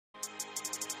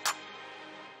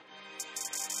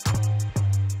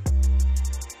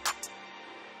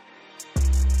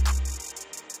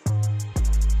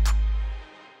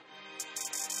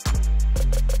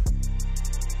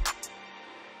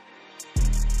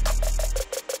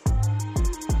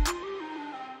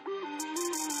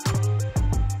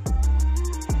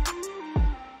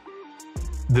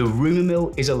The rumour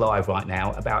mill is alive right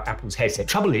now about Apple's headset.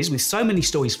 Trouble is, with so many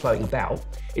stories floating about,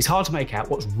 it's hard to make out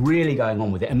what's really going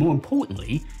on with it, and more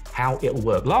importantly, how it'll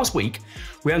work. Last week,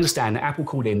 we understand that Apple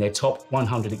called in their top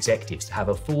 100 executives to have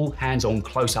a full hands-on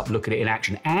close-up look at it in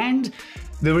action, and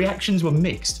the reactions were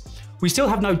mixed. We still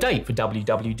have no date for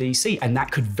WWDC, and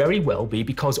that could very well be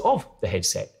because of the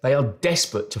headset. They are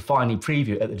desperate to finally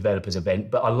preview it at the developers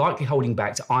event, but are likely holding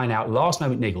back to iron out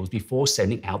last-moment niggles before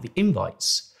sending out the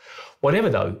invites.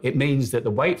 Whatever though, it means that the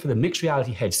wait for the mixed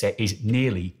reality headset is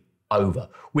nearly over.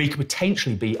 We could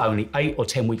potentially be only 8 or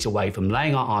 10 weeks away from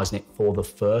laying our eyes on it for the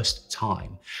first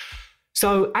time.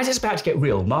 So as it's about to get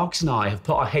real, Marcus and I have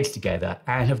put our heads together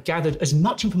and have gathered as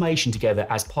much information together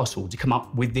as possible to come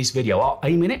up with this video. Our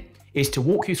aim in it is to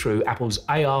walk you through Apple's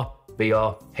AR,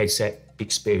 VR headset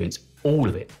experience, all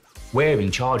of it. Wearing,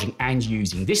 charging and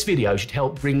using. This video should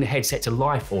help bring the headset to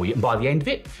life for you, and by the end of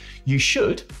it, you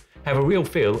should have a real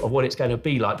feel of what it's going to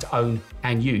be like to own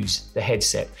and use the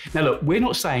headset. Now look, we're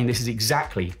not saying this is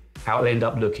exactly how it'll end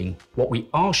up looking. What we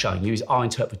are showing you is our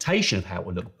interpretation of how it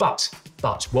will look, but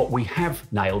what we have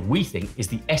nailed, we think, is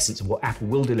the essence of what Apple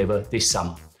will deliver this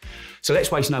summer. So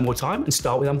let's waste no more time and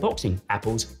start with unboxing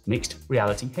Apple's mixed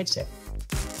reality headset.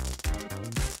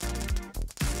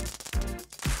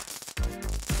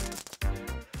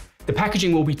 The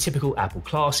packaging will be typical Apple,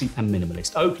 classy and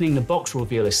minimalist. Opening the box will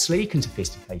reveal a sleek and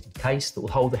sophisticated case that will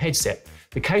hold the headset.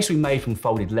 The case will be made from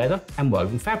folded leather and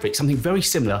woven fabric, something very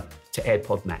similar to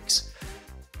AirPod Max.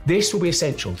 This will be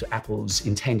essential to Apple's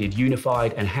intended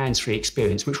unified and hands-free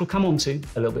experience, which we'll come on to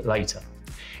a little bit later.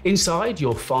 Inside,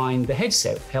 you'll find the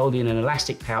headset held in an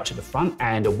elastic pouch at the front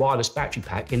and a wireless battery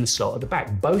pack in the slot at the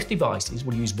back. Both devices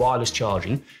will use wireless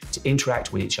charging to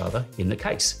interact with each other in the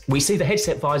case. We see the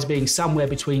headset visor being somewhere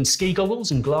between ski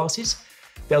goggles and glasses.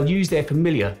 They'll use their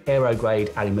familiar aero-grade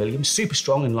aluminium, super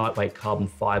strong and lightweight carbon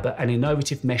fibre and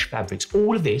innovative mesh fabrics.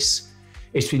 All of this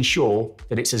is to ensure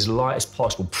that it's as light as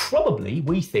possible, probably,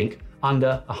 we think,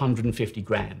 under 150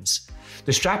 grams.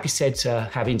 The strap is said to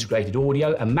have integrated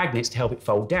audio and magnets to help it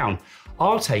fold down.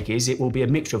 Our take is it will be a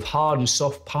mixture of hard and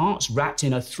soft parts wrapped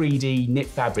in a 3D knit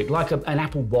fabric, like an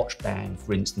Apple Watch band,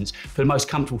 for instance, for the most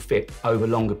comfortable fit over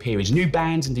longer periods. New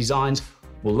bands and designs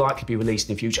will likely be released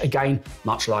in the future, again,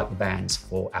 much like the bands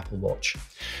for Apple Watch.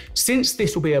 Since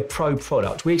this will be a Pro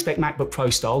product, we expect MacBook Pro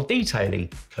style detailing,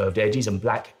 curved edges and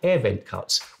black air vent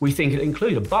cuts. We think it'll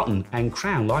include a button and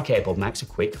crown like AirPod Max for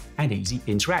quick and easy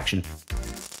interaction.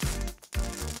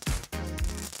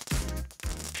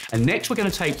 And next we're going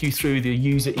to take you through the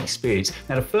user experience.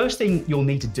 Now the first thing you'll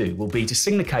need to do will be to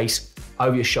sling the case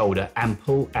over your shoulder and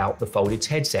pull out the folded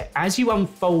headset. As you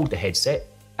unfold the headset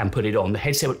and put it on, the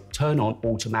headset will turn on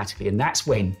automatically, and that's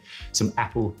when some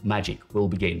Apple magic will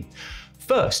begin.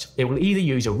 First, it will either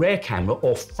use a rear camera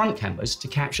or front cameras to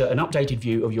capture an updated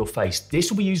view of your face. This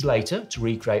will be used later to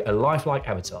recreate a lifelike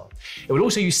avatar. It will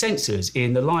also use sensors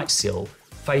in the light sill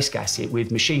face gasket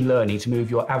with machine learning to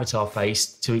move your avatar face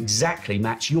to exactly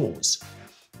match yours.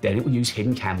 Then it will use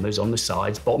hidden cameras on the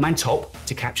sides, bottom and top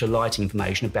to capture lighting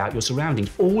information about your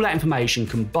surroundings. All that information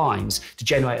combines to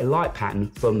generate a light pattern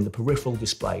from the peripheral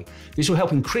display. This will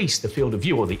help increase the field of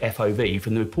view, or the FOV,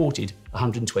 from the reported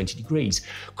 120 degrees.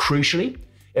 Crucially,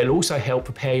 it'll also help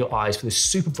prepare your eyes for the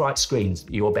super bright screens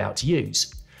that you're about to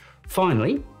use.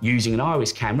 Finally, using an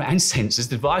iris camera and sensors,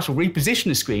 the device will reposition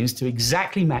the screens to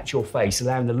exactly match your face,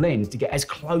 allowing the lens to get as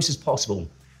close as possible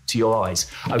to your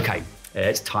eyes. Okay,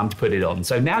 it's time to put it on.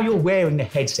 So now you're wearing the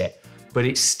headset, but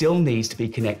it still needs to be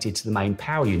connected to the main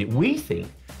power unit. We think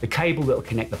the cable that will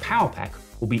connect the power pack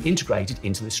will be integrated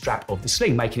into the strap of the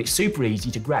sling, making it super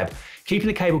easy to grab. Keeping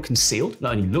the cable concealed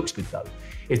not only looks good though.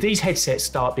 If these headsets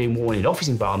start being worn in office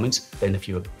environments, then the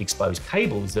fewer exposed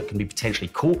cables that can be potentially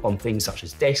caught on things such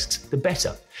as desks, the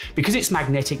better. Because it's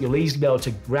magnetic, you'll easily be able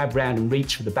to grab round and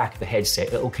reach for the back of the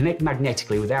headset. It'll connect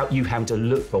magnetically without you having to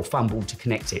look or fumble to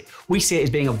connect it. We see it as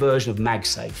being a version of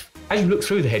MagSafe. As you look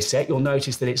through the headset, you'll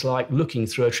notice that it's like looking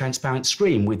through a transparent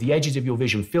screen, with the edges of your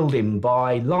vision filled in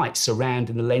by light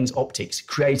surrounding the lens optics,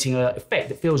 creating an effect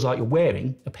that feels like you're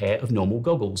wearing a pair of normal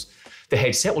goggles. The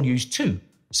headset will use two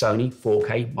Sony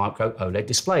 4K micro OLED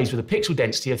displays with a pixel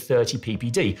density of 30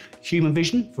 ppd. Human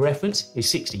vision, for reference, is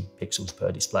 60 pixels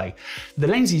per display. The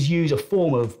lenses use a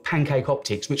form of pancake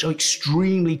optics, which are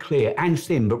extremely clear and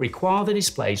thin, but require the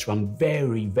displays to run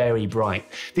very, very bright.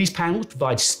 These panels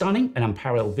provide stunning and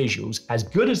unparalleled visuals. As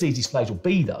good as these displays will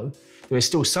be though, there is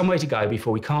still some way to go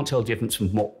before we can't tell the difference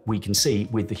from what we can see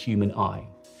with the human eye.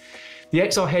 The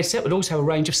XR headset would also have a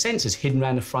range of sensors hidden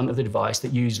around the front of the device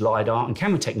that use LiDAR and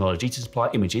camera technology to supply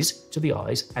images to the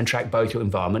eyes and track both your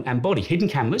environment and body. Hidden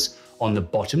cameras on the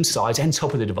bottom, sides and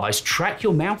top of the device track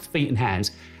your mouth, feet and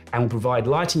hands and will provide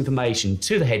lighting information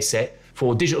to the headset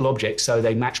for digital objects so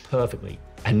they match perfectly.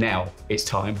 And now it's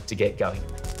time to get going.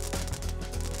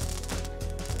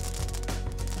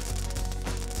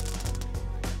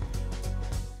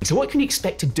 So what can you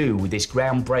expect to do with this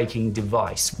groundbreaking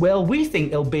device? Well, we think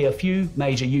there'll be a few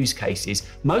major use cases,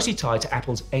 mostly tied to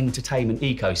Apple's entertainment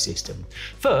ecosystem.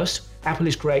 First, Apple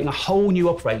is creating a whole new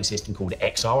operating system called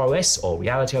XROS or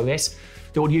Reality OS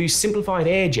that will use simplified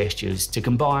air gestures to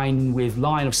combine with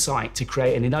line of sight to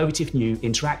create an innovative new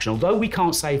interaction. Although we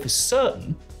can't say for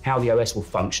certain how the OS will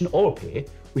function or appear,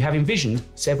 we have envisioned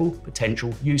several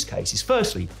potential use cases.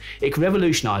 Firstly, it can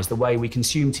revolutionise the way we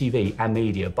consume TV and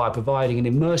media by providing an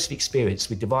immersive experience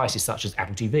with devices such as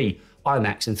Apple TV,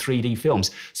 IMAX and 3D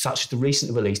films, such as the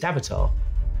recently released Avatar.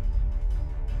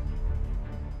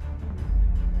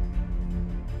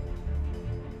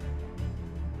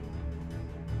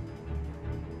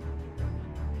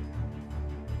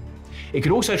 It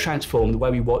could also transform the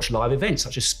way we watch live events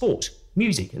such as sport,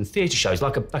 music and theatre shows,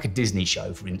 like a Disney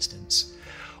show, for instance.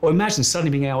 Or imagine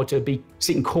suddenly being able to be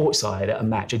sitting courtside at a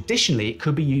match. Additionally, it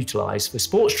could be utilised for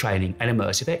sports training and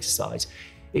immersive exercise.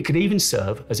 It could even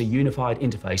serve as a unified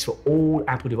interface for all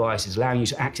Apple devices, allowing you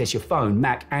to access your phone,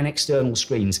 Mac and external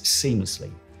screens seamlessly.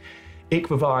 It could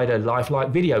provide a lifelike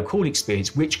video call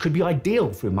experience, which could be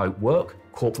ideal for remote work,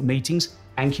 corporate meetings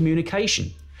and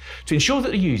communication. To ensure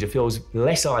that the user feels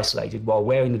less isolated while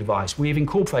wearing the device, we have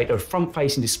incorporated a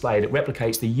front-facing display that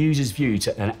replicates the user's view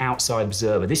to an outside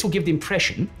observer. This will give the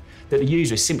impression that the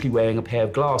user is simply wearing a pair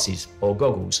of glasses or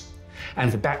goggles. And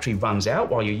if the battery runs out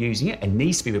while you're using it and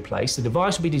needs to be replaced, the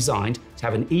device will be designed to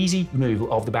have an easy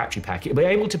removal of the battery pack. It will be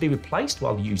able to be replaced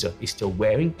while the user is still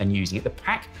wearing and using it. The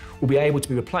pack will be able to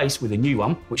be replaced with a new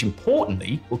one, which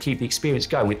importantly will keep the experience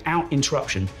going without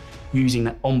interruption using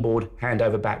that onboard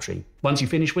handover battery. Once you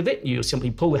finish with it, you'll simply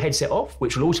pull the headset off,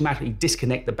 which will automatically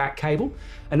disconnect the back cable,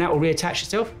 and that will reattach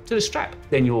itself to the strap.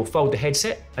 Then you'll fold the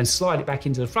headset and slide it back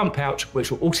into the front pouch, which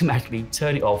will automatically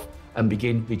turn it off and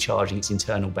begin recharging its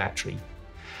internal battery.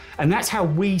 And that's how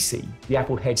we see the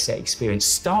Apple headset experience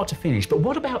start to finish. But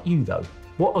what about you though?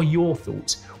 What are your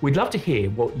thoughts? We'd love to hear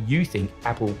what you think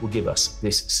Apple will give us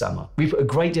this summer. We've put a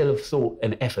great deal of thought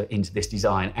and effort into this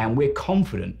design, and we're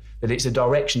confident that it's a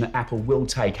direction that Apple will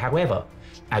take. However,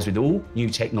 as with all new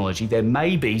technology, there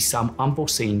may be some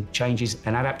unforeseen changes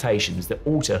and adaptations that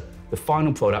alter the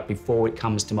final product before it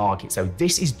comes to market. So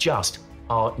this is just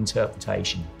our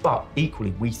interpretation, but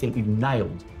equally, we think we've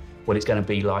nailed what it's going to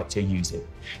be like to use it.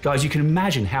 Guys, you can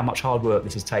imagine how much hard work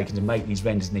this has taken to make these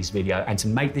renders in this video and to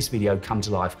make this video come to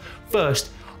life.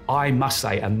 First, I must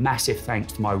say a massive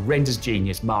thanks to my renders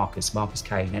genius, Marcus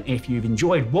Kane. And if you've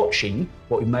enjoyed watching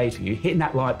what we made for you, hitting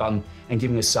that like button and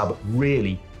giving us a sub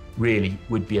really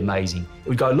would be amazing. It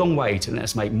would go a long way to let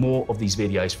us make more of these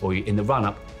videos for you in the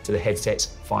run-up to the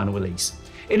headset's final release.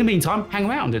 In the meantime, hang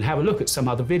around and have a look at some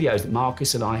other videos that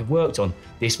Marcus and I have worked on.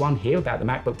 This one here about the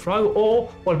MacBook Pro, or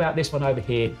what about this one over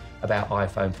here about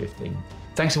iPhone 15.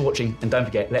 Thanks for watching, and don't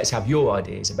forget, let's have your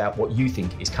ideas about what you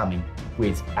think is coming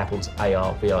with Apple's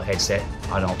AR/VR headset,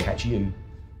 and I'll catch you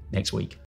next week.